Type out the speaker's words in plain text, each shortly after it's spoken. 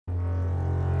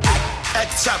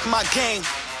the top of my game,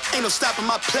 ain't no stopping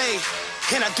my play.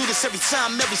 And I do this every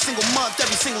time, every single month,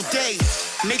 every single day.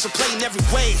 Nature playing every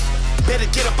way, better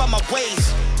get up on my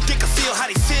ways. They can feel how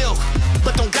they feel,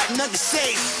 but don't got nothing to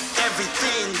say.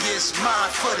 Everything is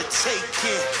mine for the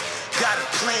taking. Got a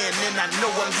plan and I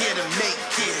know I'm here to make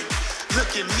it.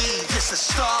 Look at me, it's a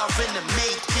star in the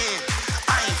making.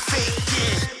 I ain't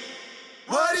faking.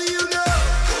 What do you know?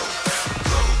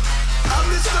 I'm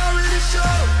the star of the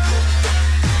show.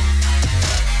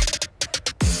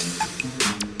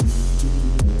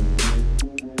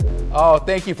 Oh,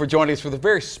 thank you for joining us for the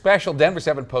very special Denver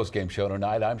 7 postgame show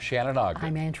tonight. I'm Shannon Ogden.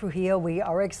 I'm Ann Trujillo. We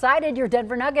are excited. Your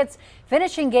Denver Nuggets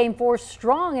finishing Game 4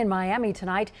 strong in Miami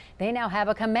tonight. They now have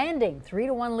a commanding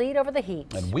 3-1 lead over the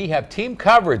Heat. And we have team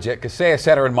coverage at Kaseya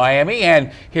Center in Miami and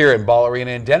here in Ball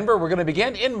Arena in Denver. We're going to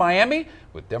begin in Miami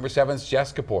with Denver 7's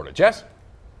Jess Caporta. Jess?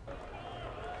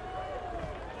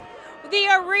 The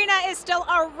arena is still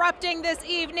erupting this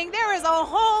evening. There is a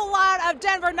whole lot of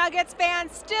Denver Nuggets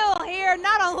fans still here.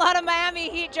 Not a lot of Miami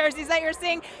Heat jerseys that you're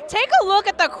seeing. Take a look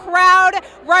at the crowd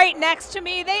right next to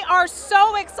me. They are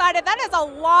so excited. That is a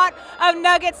lot of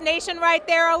Nuggets Nation right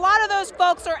there. A lot of those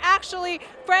folks are actually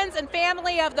friends and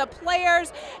family of the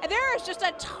players. And there is just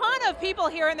a ton of people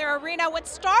here in their arena. What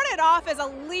started off as a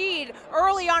lead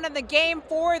early on in the game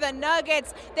for the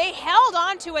Nuggets, they held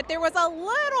on to it. There was a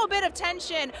little bit of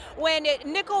tension when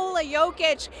Nikola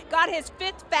Jokic got his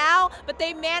 5th foul, but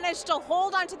they managed to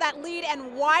hold on to that lead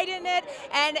and widen it,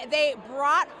 and they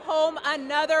brought home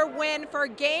another win for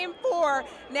Game 4.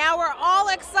 Now we're all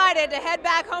excited to head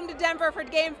back home to Denver for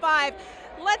Game 5.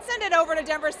 Let's send it over to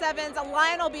Denver 7's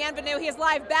Lionel Bienvenu. He is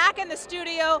live back in the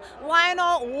studio.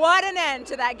 Lionel, what an end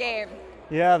to that game.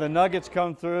 Yeah, the Nuggets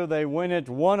come through. They win it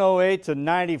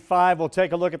 108-95. We'll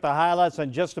take a look at the highlights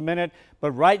in just a minute.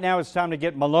 But right now it's time to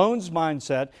get Malone's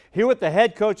mindset. Hear what the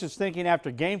head coach is thinking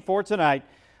after Game 4 tonight.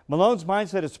 Malone's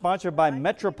Mindset is sponsored by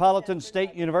Metropolitan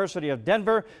State University of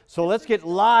Denver. So let's get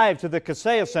live to the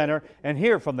Kaseya Center and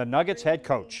hear from the Nuggets head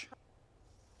coach.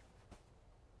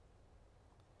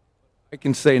 I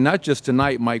can say not just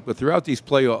tonight, Mike, but throughout these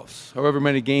playoffs, however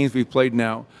many games we've played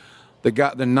now,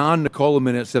 the non-Nikola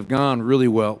minutes have gone really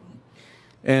well.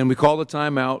 And we called a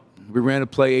timeout. We ran a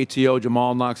play, ATO,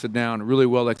 Jamal knocks it down, really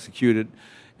well executed.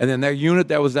 And then that unit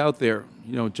that was out there,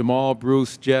 you know, Jamal,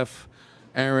 Bruce, Jeff,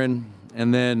 Aaron,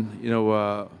 and then, you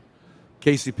know,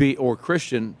 KCP or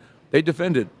Christian, they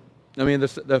defended. I mean,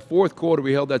 the fourth quarter,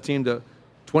 we held that team to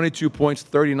 22 points,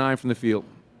 39 from the field.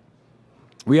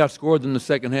 We outscored them in the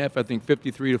second half, I think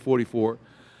 53-44.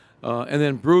 And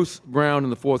then Bruce Brown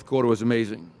in the fourth quarter was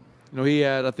amazing. You know, he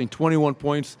had, I think, 21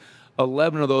 points.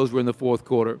 11 of those were in the fourth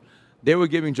quarter. They were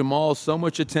giving Jamal so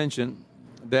much attention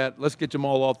that let's get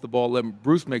Jamal off the ball, let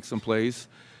Bruce make some plays.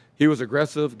 He was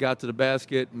aggressive, got to the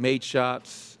basket, made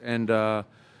shots, and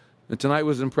tonight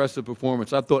was an impressive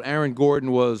performance. I thought Aaron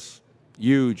Gordon was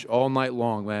huge all night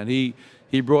long, man. He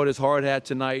brought his hard hat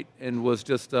tonight and was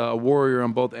just a warrior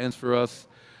on both ends for us.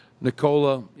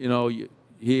 Nikola, you know,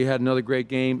 he had another great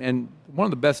game. And one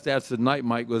of the best stats tonight,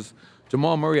 Mike, was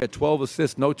Jamal Murray had 12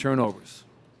 assists, no turnovers.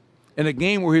 In a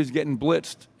game where he was getting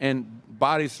blitzed and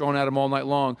bodies thrown at him all night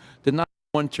long, did not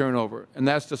have one turnover. And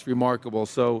that's just remarkable.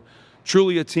 So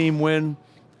truly a team win.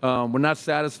 We're not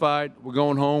satisfied. We're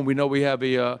going home. We know we have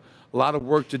a lot of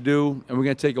work to do, and we're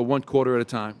going to take it one quarter at a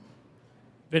time.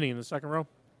 Vinny in the second row.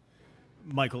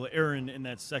 Michael, Aaron in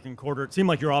that second quarter, it seemed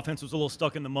like your offense was a little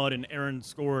stuck in the mud, and Aaron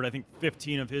scored, I think,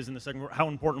 15 of his in the second quarter. How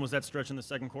important was that stretch in the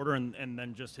second quarter, and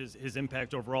then just his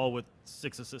impact overall with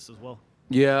 6 assists as well?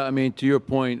 Yeah, I mean, to your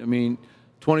point, I mean,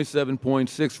 27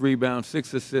 points, 6 rebounds,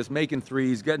 6 assists, making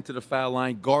threes, getting to the foul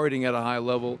line, guarding at a high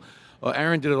level.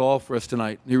 Aaron did it all for us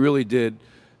tonight. He really did.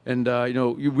 And, you know,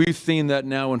 we've seen that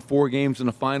now in 4 games in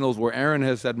the finals where Aaron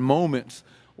has had moments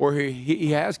where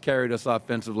he has carried us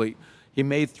offensively. He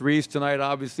made threes tonight,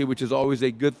 obviously, which is always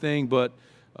a good thing, but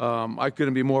I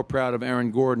couldn't be more proud of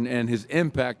Aaron Gordon and his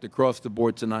impact across the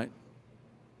board tonight.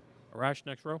 Arash,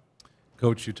 next row.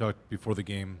 Coach, you talked before the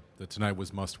game that tonight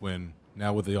was must win.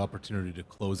 Now with the opportunity to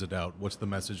close it out, what's the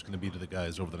message going to be to the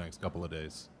guys over the next couple of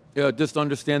days? Yeah, just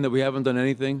understand that we haven't done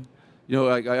anything. You know,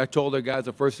 I told our guys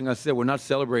the first thing I said, we're not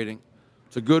celebrating.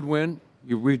 It's a good win.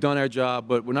 We've done our job,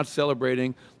 but we're not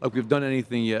celebrating like we've done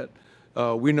anything yet.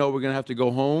 We know we're going to have to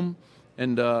go home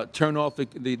and turn off the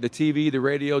TV, the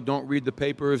radio, don't read the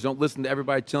papers, don't listen to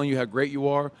everybody telling you how great you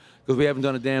are, because we haven't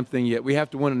done a damn thing yet. We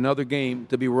have to win another game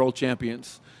to be world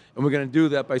champions. And we're going to do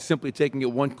that by simply taking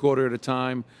it one quarter at a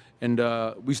time, and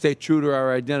we stay true to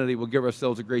our identity. We'll give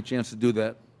ourselves a great chance to do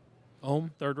that.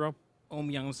 Third row.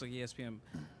 Young, ESPN.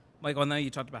 Michael, I know you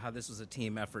talked about how this was a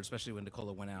team effort, especially when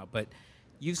Nikola went out, but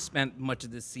you've spent much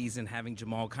of this season having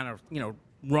Jamal kind of,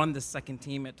 run the second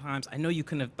team at times. I know you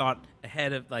couldn't have thought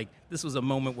ahead of, this was a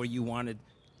moment where you wanted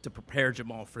to prepare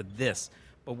Jamal for this.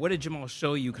 But what did Jamal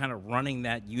show you kind of running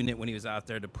that unit when he was out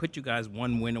there to put you guys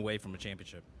one win away from a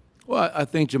championship? Well, I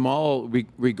think Jamal,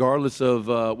 regardless of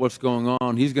what's going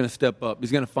on, he's going to step up.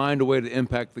 He's going to find a way to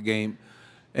impact the game.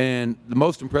 And the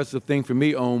most impressive thing for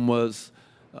me, Ohm, was,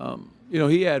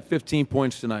 he had 15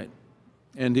 points tonight.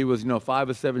 And he was, 5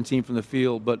 of 17 from the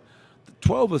field. But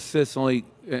 12 assists only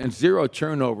and 0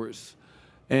 turnovers.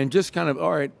 And just kind of,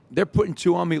 all right, they're putting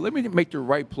 2 on me. Let me make the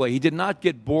right play. He did not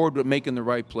get bored with making the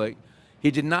right play. He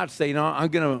did not say, no, I'm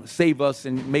going to save us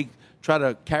and try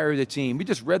to carry the team. He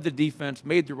just read the defense,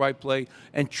 made the right play,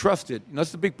 and trusted.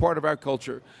 That's a big part of our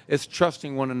culture, is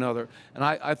trusting one another. And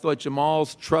I thought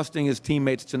Jamal's trusting his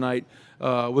teammates tonight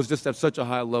was just at such a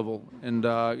high level. And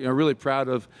really proud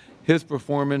of his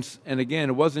performance. And again,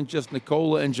 it wasn't just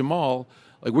Nikola and Jamal.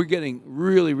 We're getting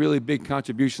really, really big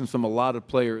contributions from a lot of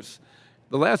players.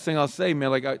 The last thing I'll say,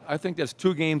 man, I think that's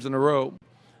 2 games in a row.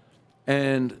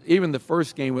 And even the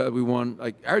first game that we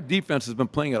won, our defense has been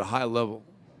playing at a high level.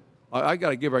 I got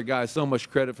to give our guys so much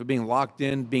credit for being locked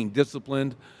in, being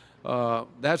disciplined.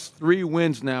 That's 3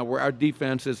 wins now where our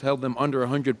defense has held them under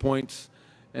 100 points.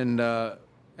 And the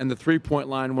 3-point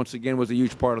line, once again, was a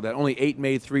huge part of that. Only 8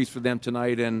 made threes for them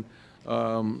tonight. And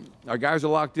our guys are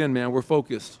locked in, man. We're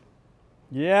focused.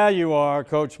 Yeah, you are,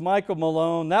 Coach Michael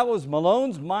Malone. That was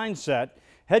Malone's mindset.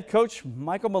 Head coach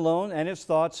Michael Malone and his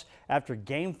thoughts after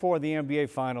Game 4 of the NBA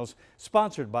Finals,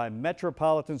 sponsored by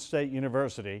Metropolitan State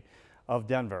University of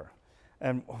Denver.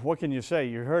 And what can you say?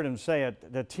 You heard him say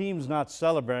it. The team's not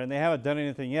celebrating. They haven't done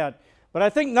anything yet. But I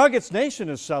think Nuggets Nation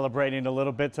is celebrating a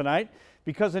little bit tonight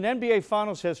because in NBA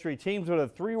Finals history, teams with a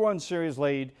 3-1 series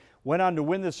lead went on to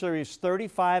win the series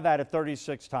 35 out of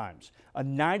 36 times, a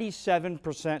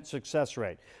 97% success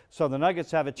rate. So the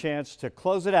Nuggets have a chance to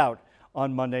close it out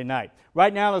on Monday night.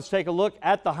 Right now, let's take a look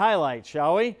at the highlights,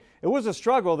 shall we? It was a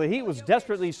struggle. The Heat was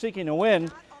desperately seeking a win,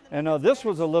 and this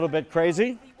was a little bit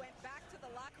crazy.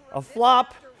 A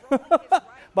flop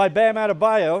by Bam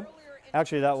Adebayo.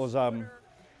 Actually, that was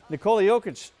Nikola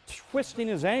Jokic twisting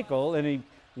his ankle, and he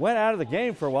went out of the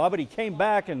game for a while, but he came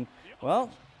back and, well,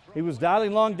 he was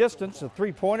dialing long distance, a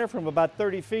 3-pointer from about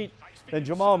 30 feet. Then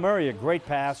Jamal Murray, a great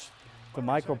pass to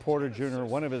Michael Porter Jr.,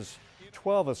 one of his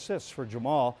 12 assists for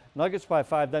Jamal. Nuggets by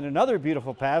 5. Then another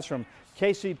beautiful pass from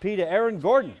KCP to Aaron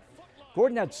Gordon.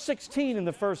 Gordon had 16 in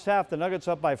the first half. The Nuggets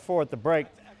up by 4 at the break.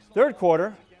 Third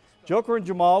quarter, Joker and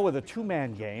Jamal with a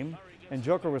 2-man game, and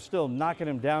Joker was still knocking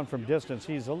him down from distance.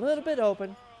 He's a little bit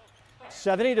open.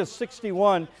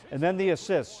 70-61, and then the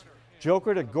assists.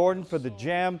 Joker to Gordon for the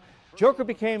jam. Joker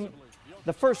became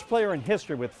the first player in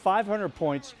history with 500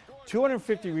 points,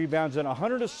 250 rebounds, and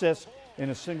 100 assists in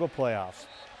a single playoffs.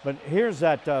 But here's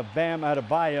that Bam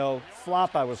Adebayo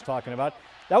flop I was talking about.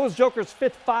 That was Joker's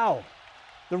 5th foul.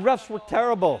 The refs were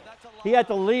terrible. He had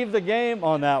to leave the game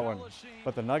on that one.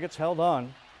 But the Nuggets held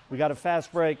on. We got a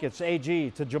fast break. It's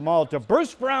AG to Jamal to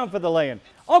Bruce Brown for the lay-in.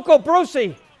 Uncle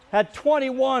Brucey had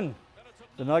 21.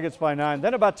 The Nuggets by 9.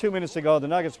 Then about 2 minutes ago, the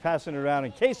Nuggets passing it around,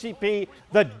 and KCP,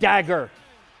 the dagger.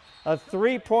 A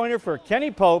 3-pointer for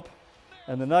Kenny Pope,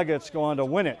 and the Nuggets go on to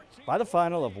win it by the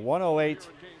final of 108-95.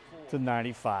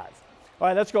 All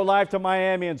right, let's go live to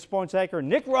Miami and sports anchor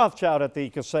Nick Rothschild at the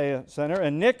Kaseya Center.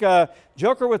 And Nick,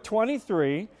 Joker with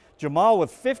 23, Jamal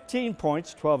with 15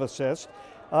 points, 12 assists.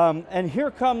 And here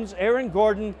comes Aaron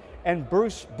Gordon and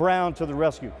Bruce Brown to the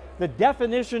rescue. The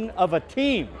definition of a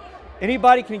team.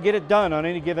 Anybody can get it done on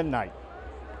any given night.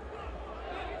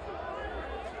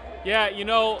 Yeah,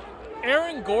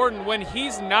 Aaron Gordon, when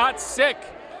he's not sick,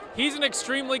 he's an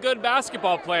extremely good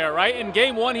basketball player, right? In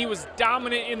Game 1, he was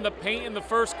dominant in the paint in the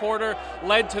first quarter,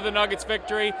 led to the Nuggets'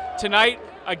 victory. Tonight,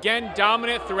 again,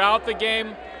 dominant throughout the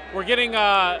game. We're getting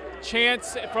a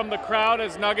chance from the crowd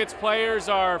as Nuggets players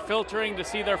are filtering to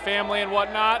see their family and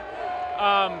whatnot.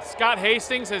 Scott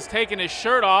Hastings has taken his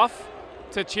shirt off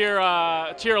to cheer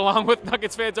along with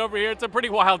Nuggets fans over here. It's a pretty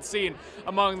wild scene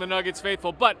among the Nuggets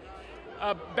faithful. But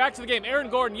back to the game. Aaron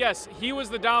Gordon, yes, he was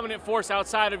the dominant force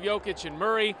outside of Jokic and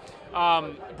Murray.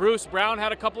 Bruce Brown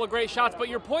had a couple of great shots. But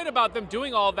your point about them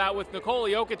doing all of that with Nikola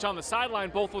Jokic on the sideline,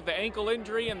 both with the ankle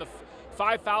injury and the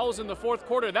 5 fouls in the fourth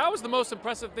quarter, that was the most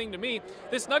impressive thing to me.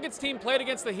 This Nuggets team played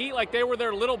against the Heat like they were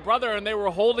their little brother, and they were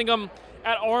holding them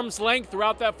at arm's length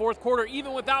throughout that fourth quarter,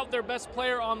 even without their best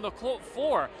player on the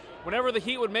floor. Whenever the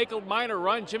Heat would make a minor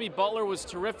run, Jimmy Butler was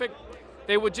terrific.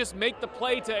 They would just make the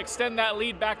play to extend that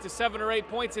lead back to 7 or 8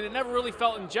 points, and it never really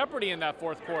felt in jeopardy in that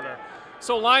fourth quarter.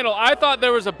 So, Lionel, I thought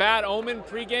there was a bad omen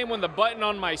pregame when the button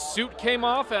on my suit came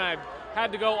off, and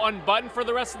had to go unbuttoned for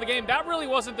the rest of the game. That really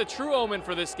wasn't the true omen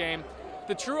for this game.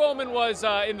 The true omen was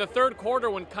in the third quarter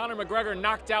when Conor McGregor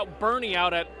knocked out Bernie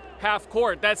out at half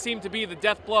court. That seemed to be the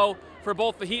death blow for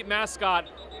both the Heat mascot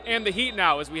and the Heat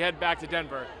now as we head back to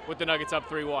Denver with the Nuggets up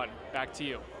 3-1. Back to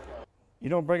you. You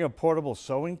don't bring a portable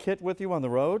sewing kit with you on the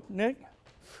road, Nick? I'm going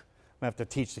to have to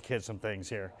teach the kids some things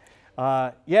here.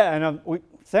 Yeah, and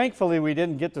thankfully we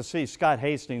didn't get to see Scott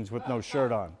Hastings with no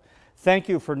shirt on. Thank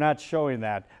you for not showing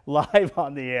that live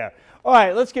on the air. All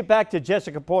right, let's get back to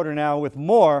Jessica Porter now with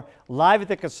more live at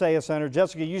the Kaseya Center.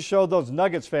 Jessica, you showed those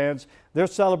Nuggets fans. They're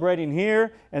celebrating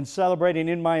here and celebrating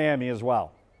in Miami as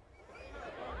well.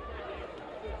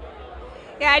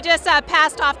 Yeah, I just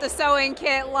passed off the sewing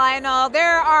kit, Lionel.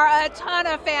 There are a ton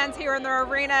of fans here in the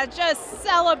arena just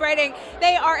celebrating.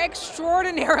 They are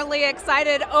extraordinarily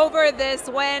excited over this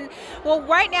win. Well,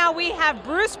 right now we have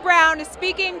Bruce Brown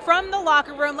speaking from the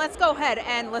locker room. Let's go ahead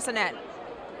and listen in.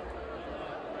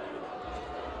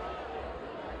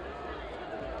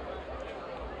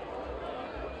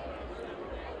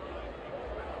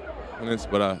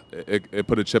 But it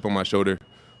put a chip on my shoulder.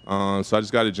 So I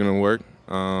just got to gym and work,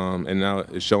 and now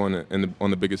it's showing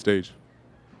on the biggest stage.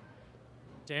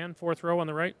 Dan, fourth row on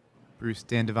the right. Bruce,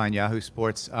 Dan Devine, Yahoo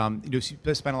Sports. You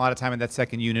spent a lot of time in that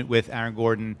second unit with Aaron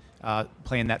Gordon,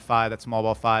 playing that that small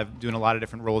ball five, doing a lot of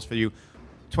different roles for you.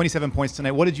 27 points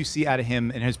tonight. What did you see out of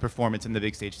him and his performance in the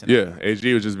big stage tonight? Yeah,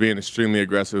 AG was just being extremely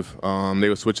aggressive. They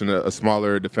were switching a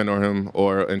smaller defender on him,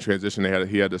 or in transition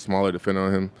he had a smaller defender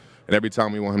on him. And every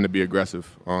time we want him to be aggressive.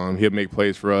 He'll make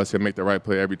plays for us. He'll make the right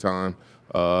play every time.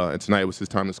 And tonight was his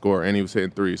time to score, and he was hitting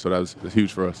three, so that was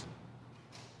huge for us.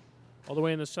 All the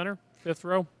way in the center, fifth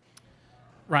row.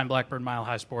 Ryan Blackburn, Mile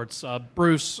High Sports.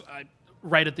 Bruce,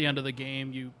 right at the end of the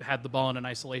game, you had the ball in an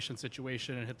isolation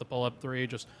situation and hit the pull-up three.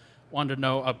 Just wanted to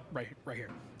know, right here.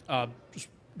 Just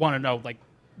want to know, like,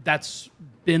 that's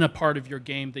been a part of your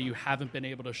game that you haven't been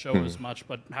able to show as much,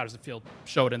 but how does it feel to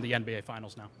show it in the NBA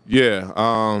Finals now? Yeah,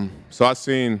 so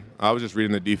I was just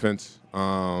reading the defense,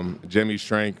 Jimmy's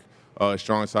strength,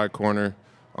 strong side corner.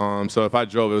 So if I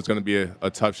drove, it was going to be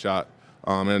a tough shot,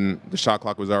 and the shot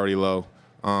clock was already low.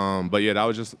 But yeah,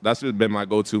 that's just been my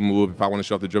go-to move if I want to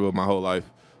show off the dribble my whole life.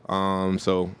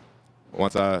 So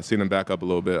once I seen him back up a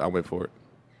little bit, I went for it.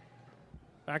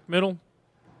 Back middle.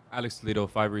 Alex Toledo,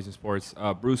 5 Reasons Sports.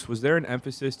 Bruce, was there an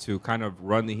emphasis to kind of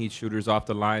run the Heat shooters off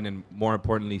the line and, more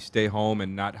importantly, stay home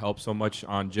and not help so much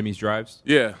on Jimmy's drives?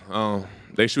 Yeah,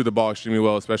 they shoot the ball extremely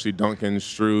well, especially Duncan,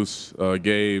 Strus,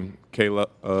 Gabe,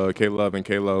 K-Love, and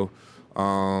K-Lo.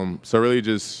 So really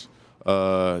just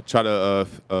try to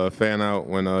fan out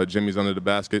when Jimmy's under the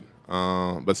basket,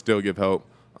 but still give help.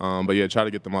 But, yeah, try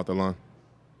to get them off the line.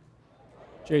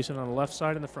 Jason on the left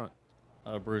side in the front.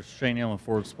 Bruce, Shane Neal,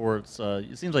 Ford Sports.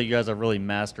 It seems like you guys have really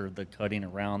mastered the cutting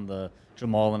around the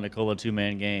Jamal and Nikola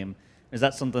two-man game. Is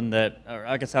that something that, or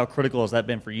I guess how critical has that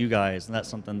been for you guys? And that's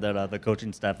something that the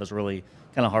coaching staff has really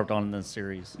kind of harped on in this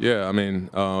series? Yeah, I mean,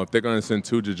 if they're going to send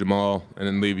two to Jamal and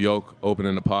then leave Yoke open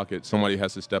in the pocket, somebody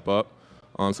has to step up.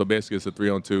 So basically it's a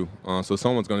 3-on-2. So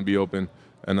someone's going to be open.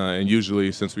 And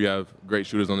usually, since we have great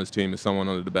shooters on this team, it's someone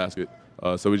under the basket.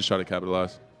 So we just try to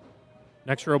capitalize.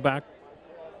 Next row back.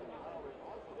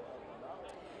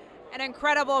 An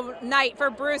incredible night for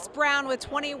Bruce Brown with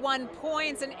 21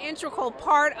 points, an integral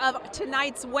part of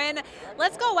tonight's win.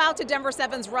 Let's go out to Denver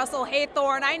 7's Russell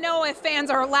Haythorne. I know if fans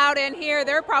are loud in here,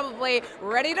 they're probably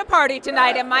ready to party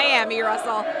tonight in Miami,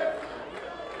 Russell.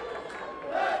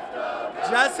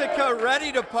 Jessica,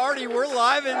 ready to party. We're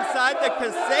live inside the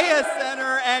Kaseya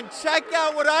Center, and check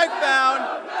out what I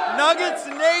found. Nuggets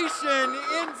Nation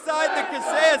inside the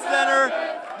Kaseya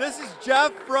Center. This is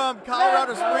Jeff from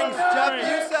Colorado Springs.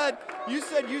 Jeff, you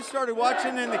said you started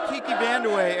watching in the Kiki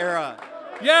Vandeweghe era.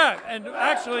 Yeah, and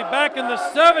actually back in the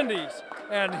 70s.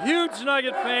 And huge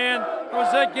Nugget fan. I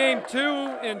was at Game 2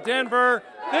 in Denver.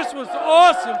 This was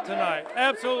awesome tonight.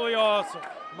 Absolutely awesome.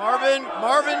 Marvin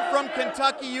from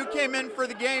Kentucky, you came in for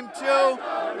the game too.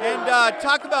 And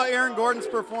talk about Aaron Gordon's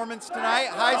performance tonight.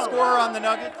 High scorer on the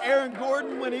Nuggets. Aaron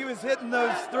Gordon, when he was hitting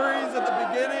those threes at the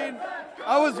beginning,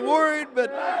 I was worried,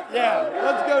 but yeah,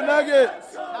 let's go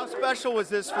Nuggets. How special was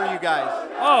this for you guys?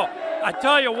 Oh, I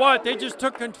tell you what, they just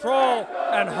took control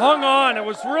and hung on. It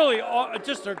was really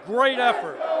just a great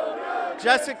effort.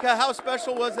 Jessica, how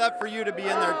special was that for you to be in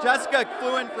there? Jessica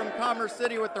flew in from Commerce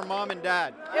City with her mom and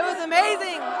dad. It was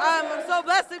amazing. I'm so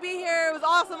blessed to be here. It was an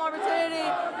awesome opportunity.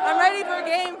 I'm ready for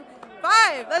Game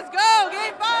 5. Let's go,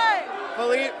 Game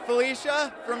 5.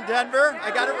 Felicia from Denver,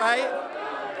 I got it right.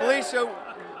 Felicia,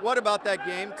 what about that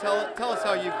game? Tell us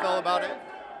how you feel about it.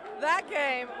 That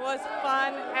game was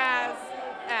fun as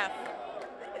F.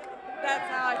 That's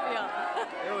how I feel.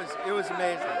 It was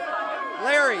amazing.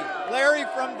 Larry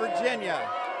from Virginia,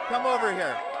 come over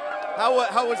here.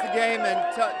 How was the game?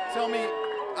 And tell me,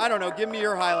 I don't know, give me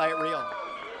your highlight reel.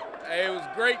 Hey, it was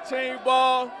great team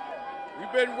ball.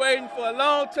 We've been waiting for a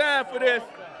long time for this.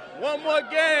 One more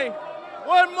game.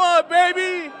 One more,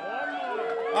 baby.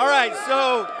 All right,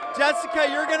 so Jessica,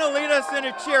 you're going to lead us in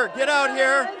a cheer. Get out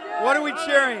here. What are we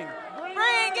cheering?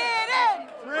 Bring it in!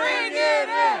 Bring it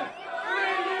in!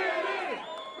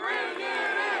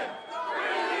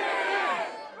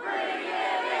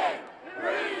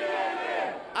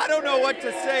 I don't know what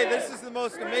to say. This is the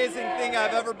most amazing thing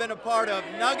I've ever been a part of.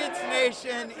 Nuggets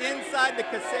Nation inside the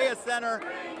Kaseya Center.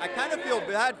 I kind of feel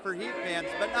bad for Heat fans,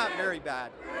 but not very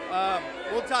bad.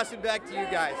 We'll toss it back to you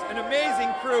guys. An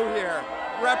amazing crew here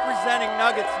representing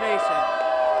Nuggets Nation.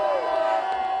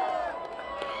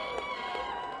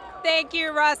 Thank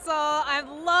you, Russell. I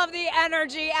love the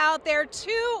energy out there.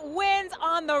 2 wins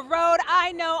on the road.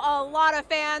 I know a lot of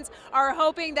fans are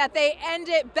hoping that they end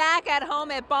it back at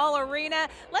home at Ball Arena.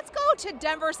 Let's go to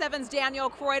Denver 7's Danielle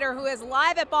Kreuter, who is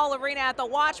live at Ball Arena at the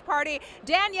watch party.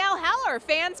 Danielle, how are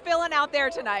fans feeling out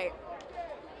there tonight?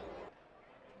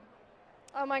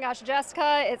 Oh my gosh,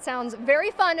 Jessica, it sounds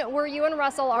very fun where you and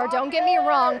Russell are, don't get me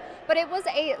wrong, but it was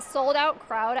a sold-out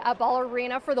crowd at Ball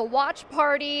Arena for the watch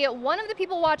party. One of the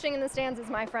people watching in the stands is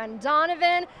my friend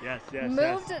Donovan. Yes.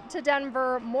 Moved to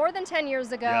Denver more than 10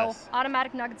 years ago. Yes.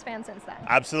 Automatic Nuggets fan since then.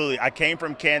 Absolutely. I came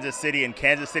from Kansas City, and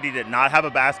Kansas City did not have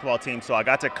a basketball team, so I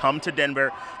got to come to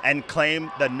Denver and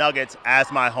claim the Nuggets as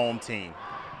my home team.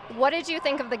 What did you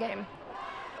think of the game?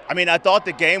 I mean, I thought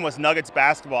the game was Nuggets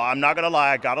basketball. I'm not going to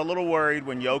lie. I got a little worried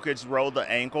when Jokic rolled the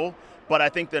ankle, but I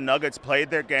think the Nuggets played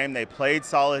their game. They played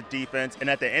solid defense, and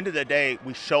at the end of the day,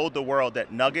 we showed the world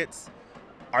that Nuggets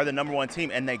are the #1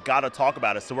 team, and they got to talk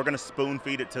about it, so we're going to spoon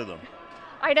feed it to them.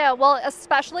 I know. Well,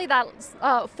 especially that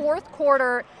fourth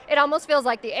quarter, it almost feels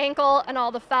like the ankle and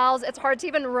all the fouls. It's hard to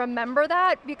even remember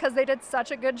that because they did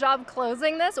such a good job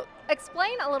closing this.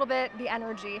 Explain a little bit the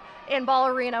energy in Ball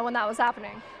Arena when that was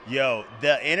happening. Yo,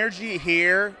 the energy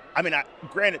here, I mean,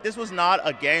 granted, this was not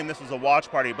a game, this was a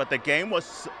watch party, but the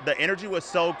energy was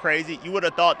so crazy, you would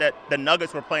have thought that the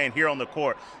Nuggets were playing here on the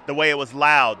court. The way it was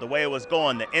loud, the way it was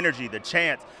going, the energy, the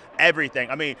chants, everything.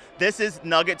 I mean, this is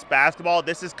Nuggets basketball,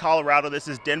 this is Colorado, this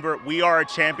is Denver. We are a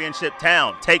championship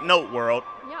town. Take note, world.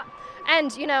 Yeah,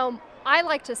 and you know, I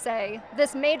like to say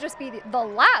this may just be the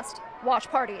last watch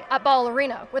party at Ball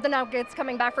Arena with the Nuggets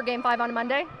coming back for Game 5 on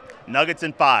Monday. Nuggets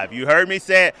in 5. You heard me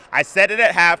say it. I said it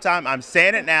at halftime. I'm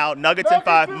saying it now. Nuggets in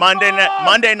 5.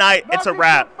 Monday night, it's a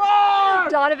wrap.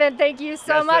 Donovan, thank you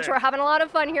so much. Sir. We're having a lot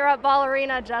of fun here at Ball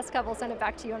Arena. Jessica, we'll send it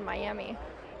back to you in Miami.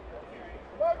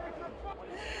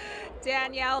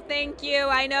 Danielle, thank you.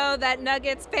 I know that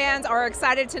Nuggets fans are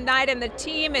excited tonight, and the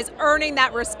team is earning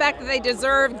that respect that they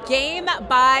deserve game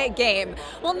by game.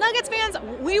 Well, Nuggets fans,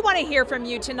 we want to hear from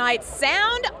you tonight.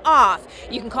 Sound off.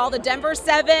 You can call the Denver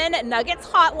 7 Nuggets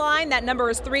hotline. That number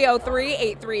is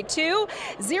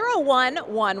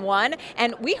 303-832-0111.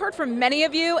 And we heard from many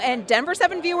of you, and Denver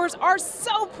 7 viewers are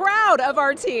so proud of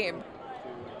our team.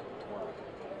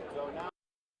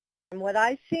 What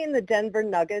I see in the Denver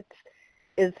Nuggets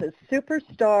is a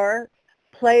superstar,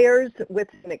 players with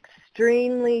an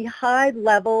extremely high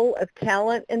level of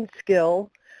talent and skill,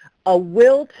 a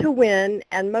will to win,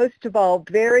 and most of all,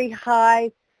 very high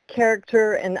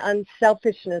character and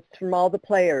unselfishness from all the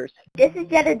players. This is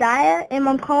Jedediah, and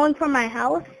I'm calling from my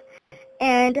house,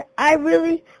 and I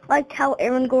really liked how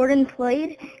Aaron Gordon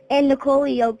played and Nikola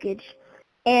Jokic.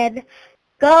 And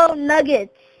go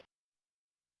Nuggets!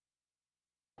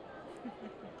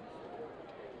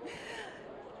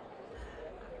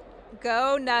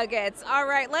 Go Nuggets. All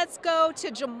right, let's go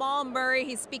to Jamal Murray.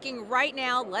 He's speaking right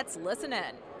now. Let's listen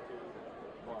in.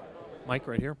 Mike,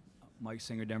 right here. Mike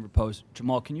Singer, Denver Post.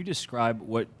 Jamal, can you describe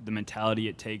what the mentality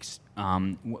it takes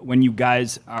when you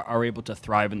guys are able to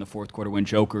thrive in the fourth quarter when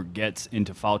Joker gets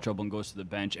into foul trouble and goes to the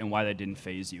bench, and why that didn't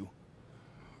faze you?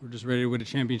 We're just ready to win a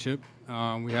championship.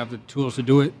 We have the tools to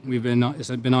do it. It's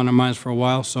been on our minds for a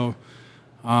while, so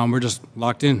we're just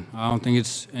locked in. I don't think you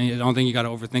got to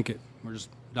overthink it. We're just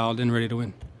dialed in, ready to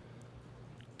win.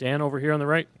 Dan over here on the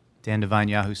right. Dan Devine,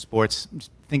 Yahoo Sports.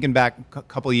 Just thinking back a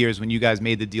couple of years when you guys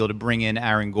made the deal to bring in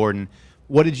Aaron Gordon,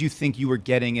 what did you think you were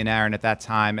getting in Aaron at that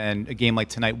time? And a game like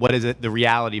tonight, what is it, the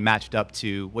reality matched up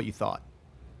to what you thought?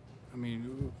 I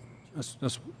mean,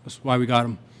 that's why we got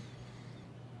him.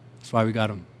 That's why we got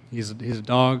him. He's a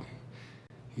dog.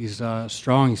 He's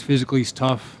strong. He's physically. He's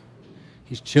tough.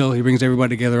 He's chill. He brings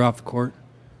everybody together off the court.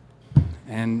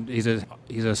 And he's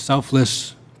a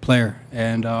selfless player,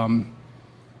 and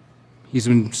He's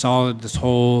been solid this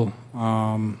whole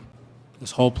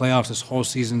playoffs, this whole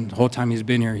season, the whole time he's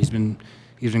been here. He's been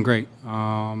great.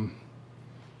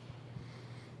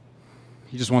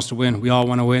 He just wants to win. We all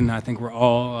want to win. I think we're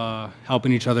all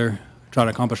helping each other try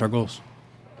to accomplish our goals.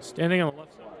 Standing on the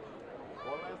left side.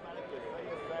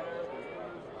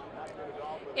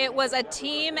 It was a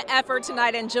team effort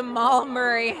tonight, and Jamal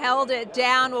Murray held it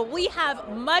down. Well, we have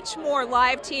much more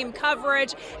live team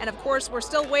coverage, and of course, we're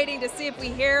still waiting to see if we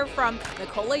hear from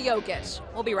Nikola Jokic.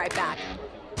 We'll be right back.